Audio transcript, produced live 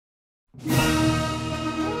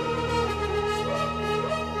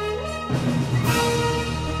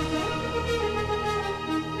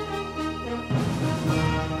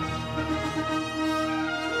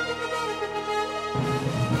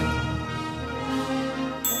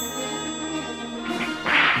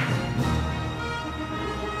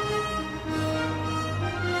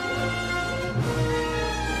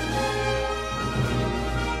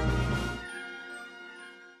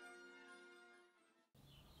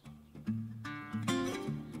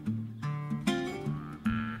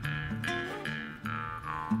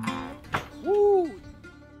Woo!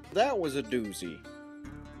 That was a doozy.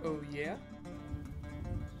 Oh, yeah?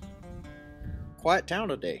 Quiet town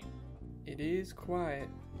today. It is quiet.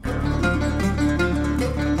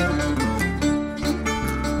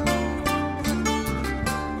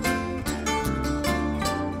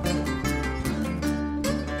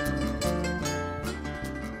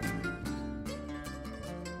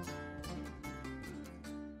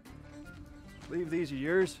 Leave these are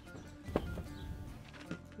yours.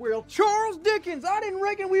 Well, Charles Dickens, I didn't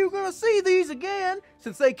reckon we were gonna see these again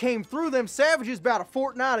since they came through them savages about a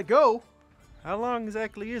fortnight ago. How long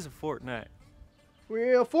exactly is a fortnight?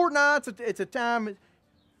 Well, fortnight's it's a time.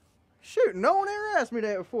 Shoot, no one ever asked me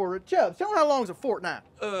that before. Chubbs, tell me how long's a fortnight?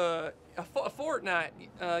 A fortnight.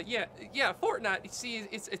 Yeah, a fortnight. You see,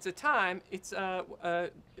 it's a time. It's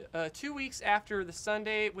 2 weeks after the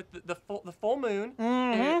Sunday with the full moon. Mm-hmm.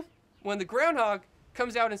 And when the groundhog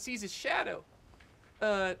comes out and sees his shadow.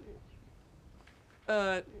 You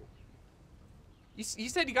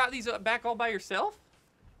said you got these back all by yourself?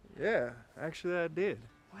 Yeah, actually I did.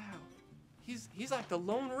 Wow, he's like the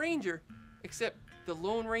Lone Ranger, except the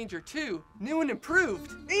Lone Ranger 2, new and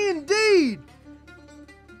improved. Indeed!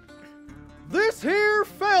 This here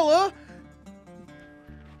fella...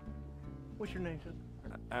 What's your name, son?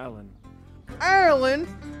 Alan. Alan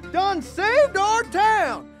done saved our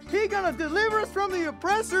town. He gonna deliver us from the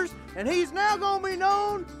oppressors, and he's now gonna be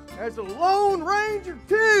known as the Lone Ranger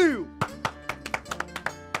 2.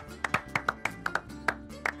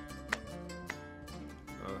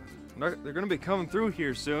 They're gonna be coming through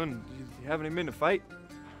here soon. Do you have any men to fight?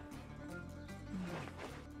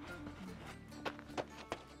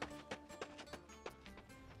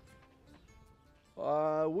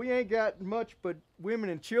 We ain't got much but women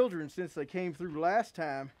and children since they came through last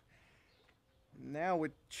time. Now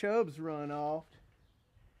with Chubbs run off,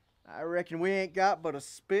 I reckon we ain't got but a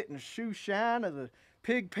spit and a shoe shine of the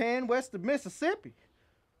pig pen west of Mississippi.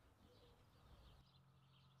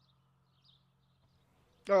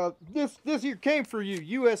 This here came for you,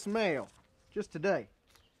 U.S. mail, just today.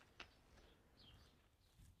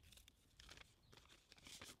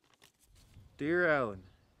 Dear Alan,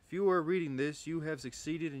 if you are reading this, you have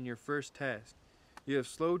succeeded in your first task. You have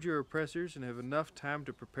slowed your oppressors and have enough time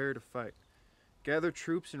to prepare to fight. Gather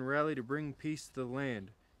troops and rally to bring peace to the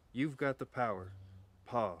land. You've got the power.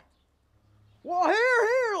 Pa. Well,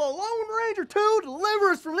 here, the Lone Ranger 2 deliver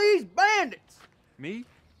us from these bandits. Me?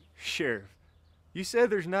 Sheriff, you said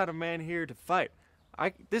there's not a man here to fight.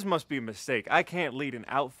 This must be a mistake. I can't lead an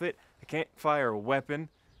outfit. I can't fire a weapon.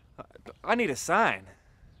 I need a sign.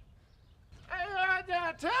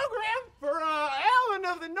 Telegram for Alan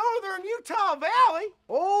of the Northern Utah Valley.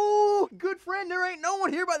 Oh, good friend, there ain't no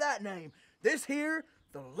one here by that name. This here,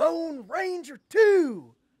 the Lone Ranger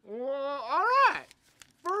 2. Well, all right.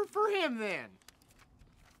 For him then.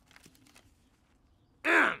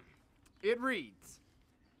 It reads,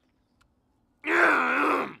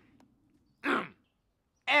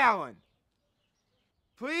 Alan,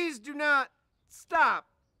 please do not stop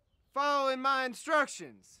following my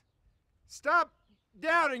instructions. Stop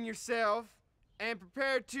doubting yourself and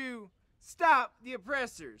prepare to stop the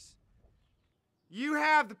oppressors. You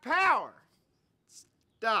have the power.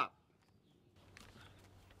 Stop.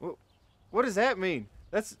 What does that mean?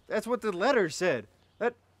 That's what the letter said.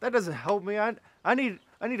 That doesn't help me. I need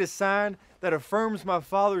a sign that affirms my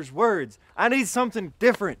father's words. I need something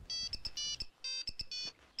different.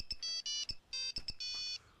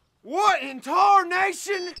 What in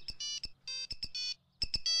tarnation?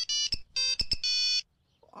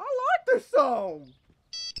 I like this song.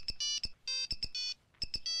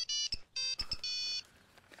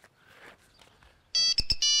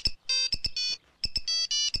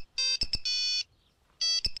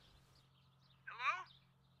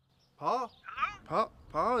 Pa? Hello?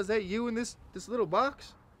 Pa, is that you in this little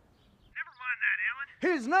box? Never mind that,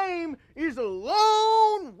 Alan. His name is the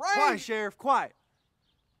Lone Ranger. Quiet, Sheriff, quiet.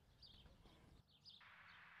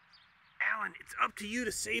 Alan, it's up to you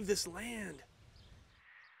to save this land.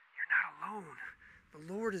 You're not alone.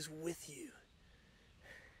 The Lord is with you.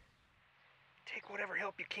 Take whatever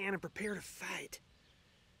help you can and prepare to fight.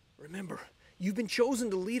 Remember, you've been chosen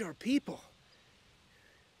to lead our people.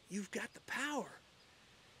 You've got the power.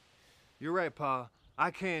 You're right, Pa.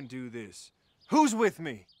 I can do this. Who's with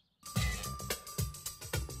me?